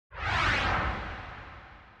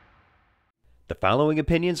The following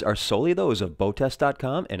opinions are solely those of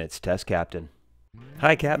BoatTEST.com and its test captain.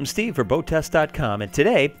 Hi, Captain Steve for BoatTEST.com, and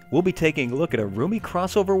today we'll be taking a look at a roomy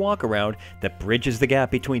crossover walk-around that bridges the gap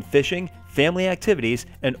between fishing, family activities,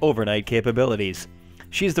 and overnight capabilities.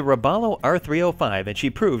 She's the Robalo R305, and she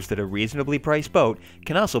proves that a reasonably priced boat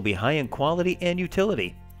can also be high in quality and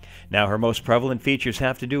utility. Now, her most prevalent features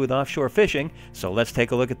have to do with offshore fishing, so let's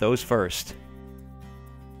take a look at those first.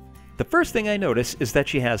 The first thing I notice is that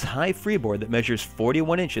she has high freeboard that measures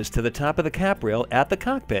 41 inches to the top of the cap rail at the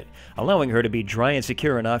cockpit, allowing her to be dry and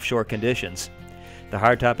secure in offshore conditions. The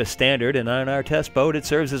hardtop is standard, and on our test boat it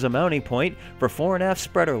serves as a mounting point for fore and aft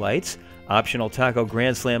spreader lights, optional Taco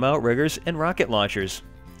Grand Slam outriggers, and rocket launchers.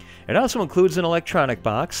 It also includes an electronic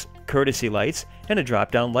box, courtesy lights, and a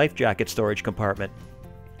drop-down life jacket storage compartment.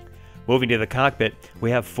 Moving to the cockpit, we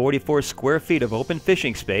have 44 square feet of open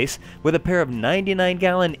fishing space with a pair of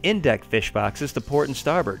 99-gallon in-deck fish boxes to port and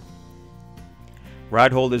starboard.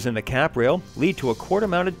 Rod holders in the cap rail lead to a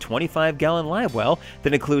quarter-mounted 25-gallon live well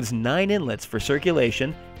that includes 9 inlets for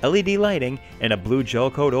circulation, LED lighting, and a blue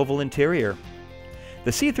gel-coat oval interior.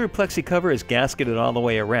 The see-through plexi cover is gasketed all the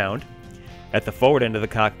way around. At the forward end of the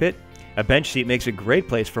cockpit, a bench seat makes a great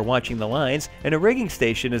place for watching the lines, and a rigging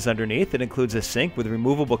station is underneath that includes a sink with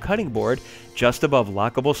removable cutting board just above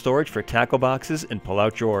lockable storage for tackle boxes and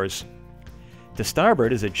pull-out drawers. To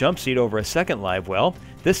starboard is a jump seat over a second live well,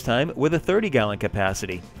 this time with a 30-gallon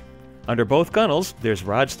capacity. Under both gunnels, there's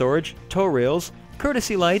rod storage, tow rails,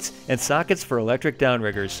 courtesy lights, and sockets for electric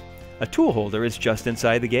downriggers. A tool holder is just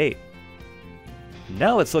inside the gate.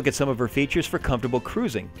 Now let's look at some of her features for comfortable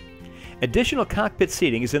cruising. Additional cockpit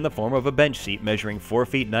seating is in the form of a bench seat measuring 4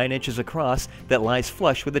 feet 9 inches across that lies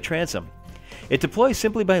flush with the transom. It deploys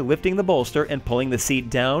simply by lifting the bolster and pulling the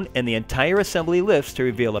seat down, and the entire assembly lifts to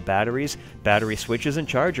reveal the batteries, battery switches, and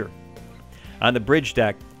charger. On the bridge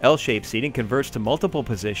deck, L-shaped seating converts to multiple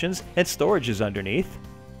positions and storage is underneath.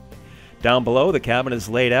 Down below, the cabin is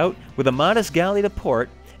laid out with a modest galley to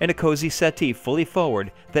port and a cozy settee fully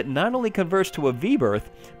forward that not only converts to a V-berth,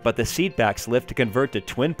 but the seat backs lift to convert to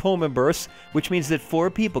twin Pullman berths, which means that 4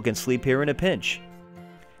 people can sleep here in a pinch.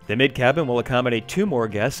 The mid-cabin will accommodate 2 more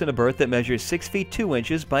guests in a berth that measures 6 feet 2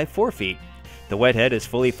 inches by 4 feet. The wet head is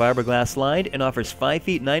fully fiberglass lined and offers 5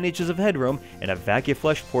 feet 9 inches of headroom, and a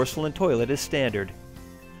vacuum-flush porcelain toilet is standard.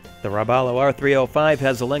 The Robalo R305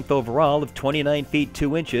 has a length overall of 29 feet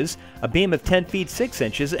 2 inches, a beam of 10 feet 6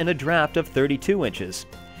 inches, and a draft of 32 inches.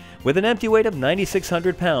 With an empty weight of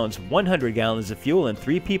 9,600 pounds, 100 gallons of fuel, and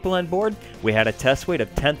 3 people on board, we had a test weight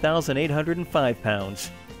of 10,805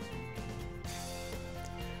 pounds.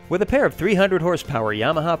 With a pair of 300 horsepower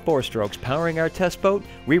Yamaha 4-strokes powering our test boat,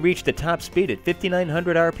 we reached a top speed at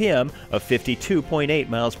 5,900 RPM of 52.8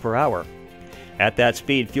 miles per hour. At that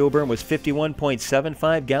speed, fuel burn was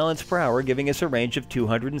 51.75 gallons per hour, giving us a range of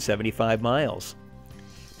 275 miles.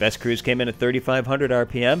 Best cruise came in at 3,500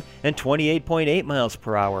 RPM and 28.8 miles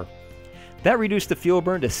per hour. That reduced the fuel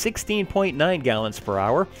burn to 16.9 gallons per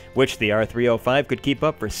hour, which the R305 could keep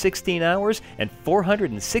up for 16 hours and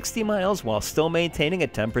 460 miles while still maintaining a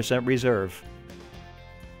 10% reserve.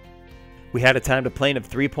 We had a time to plane of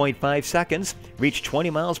 3.5 seconds, reached 20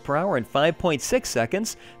 miles per hour in 5.6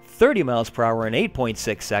 seconds, 30 miles per hour in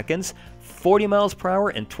 8.6 seconds, 40 miles per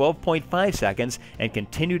hour in 12.5 seconds, and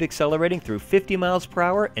continued accelerating through 50 miles per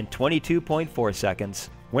hour in 22.4 seconds.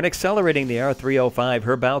 When accelerating the R305,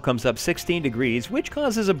 her bow comes up 16 degrees, which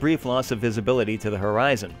causes a brief loss of visibility to the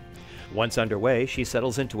horizon. Once underway, she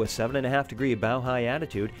settles into a 7.5 degree bow-high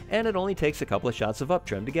attitude, and it only takes a couple of shots of up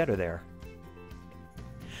trim to get her there.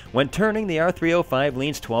 When turning, the R305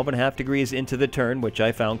 leans 12.5 degrees into the turn, which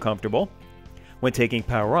I found comfortable. When taking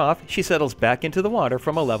power off, she settles back into the water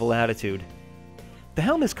from a level attitude. The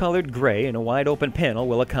helm is colored gray, and a wide open panel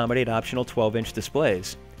will accommodate optional 12-inch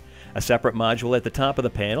displays. A separate module at the top of the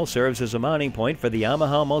panel serves as a mounting point for the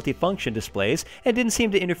Yamaha multifunction displays and didn't seem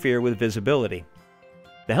to interfere with visibility.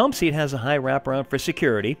 The helm seat has a high wraparound for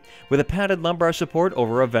security, with a padded lumbar support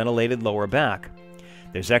over a ventilated lower back.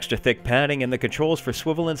 There's extra thick padding, and the controls for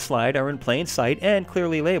swivel and slide are in plain sight and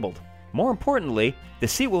clearly labeled. More importantly, the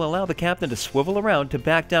seat will allow the captain to swivel around to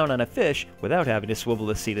back down on a fish without having to swivel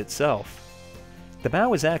the seat itself. The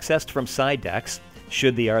bow is accessed from side decks.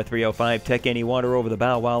 Should the R305 take any water over the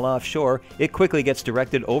bow while offshore, it quickly gets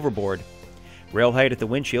directed overboard. Rail height at the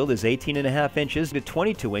windshield is 18.5 inches to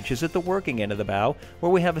 22 inches at the working end of the bow,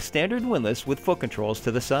 where we have a standard windlass with foot controls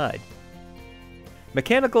to the side.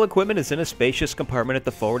 Mechanical equipment is in a spacious compartment at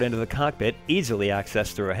the forward end of the cockpit, easily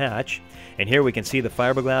accessed through a hatch, and here we can see the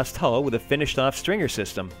fiberglass hull with a finished-off stringer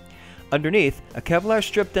system. Underneath, a Kevlar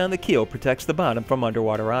strip down the keel protects the bottom from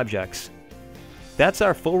underwater objects. That's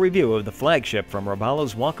our full review of the flagship from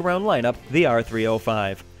Robalo's walk-around lineup, the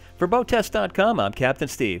R305. For BoatTEST.com, I'm Captain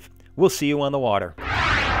Steve. We'll see you on the water.